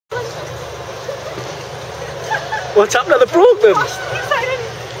What's happened? They broke them. What's the side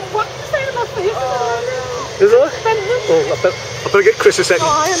of my face? Is there? Oh, I better get Chris a second.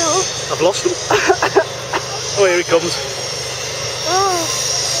 Oh, I know. I've lost him. Oh, here he comes. Oh,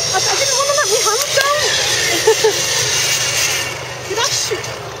 I didn't want to let my hands down. Did I shoot?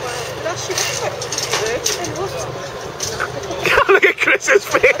 Did I shoot it? Look at Chris's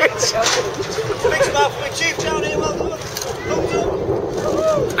face. Big smile for my chief down here, well done.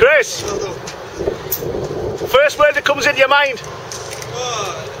 Chris, first word that comes into your mind.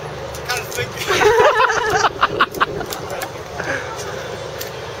 Oh, can't think.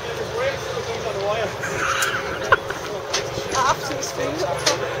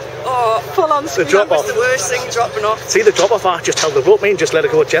 Oh, full on screen. The drop off. The worst thing, dropping off. See the drop off? I just held the rope, and just let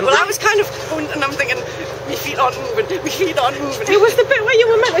it go gently. Well, I was kind of going and I'm thinking, my feet aren't moving, my feet aren't moving. It was the bit where you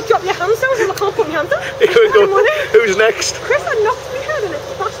were meant to drop your hands down, so I can't put my hands down. Here we go. Who's next? Chris had knocked me head and it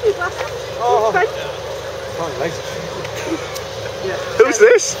bashed me back. Oh. Who's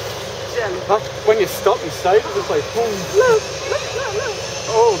this? Jen. When you stop, you stay. It's like, boom. Look.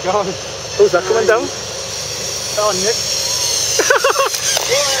 Oh, God. Who's that coming down? Oh, Nick.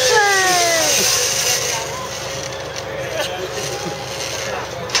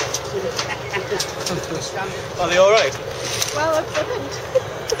 Are they alright? Well, I didn't.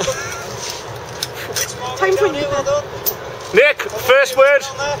 Time for you. Nick, first word.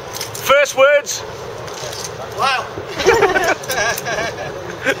 First words. Wow.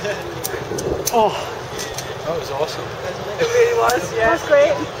 Oh. That was awesome. It really was, yeah. That's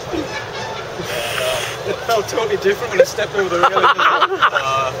great. It felt totally different when I stepped over the railing.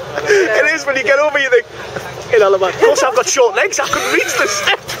 It is when you get over, you think, you know, of course I've got short legs, I couldn't reach the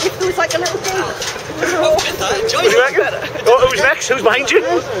step. It was like a little game. What do you reckon? Oh, who's next? Who's behind you?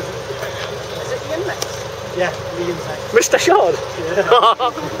 Is it Ian next? Yeah, Ian's next. Mr. Shard. Yeah.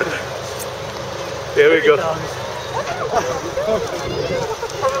 Here we go.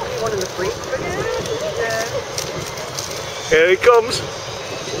 Probably one in the free. Yeah. Here he comes.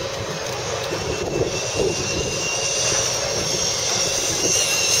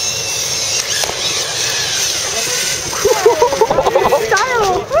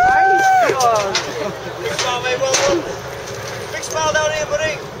 Style! Big smile, mate, well done. Big smile down here,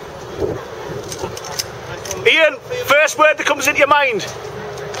 buddy. Ian, first word that comes into your mind.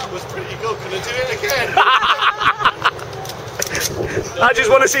 That was pretty good. Can I do it again? I just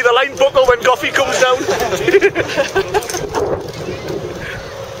want to see the line buckle when Goffy comes down.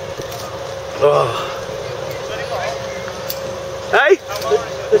 Oh. Hey?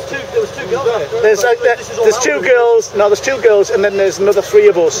 There was two girls there. There's two girls. No, there's two girls, and then there's another three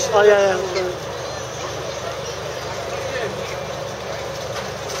of us. Oh, yeah.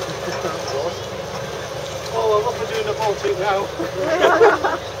 Oh, I'm up for doing the ball team now.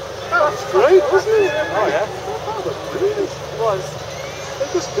 That's great, wasn't it? Oh, yeah. That was brilliant. It was. They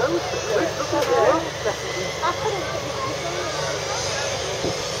just go with it.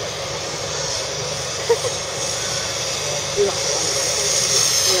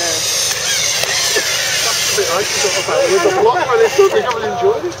 That's the bit I forgot about. With the block when they haven't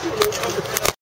enjoyed it.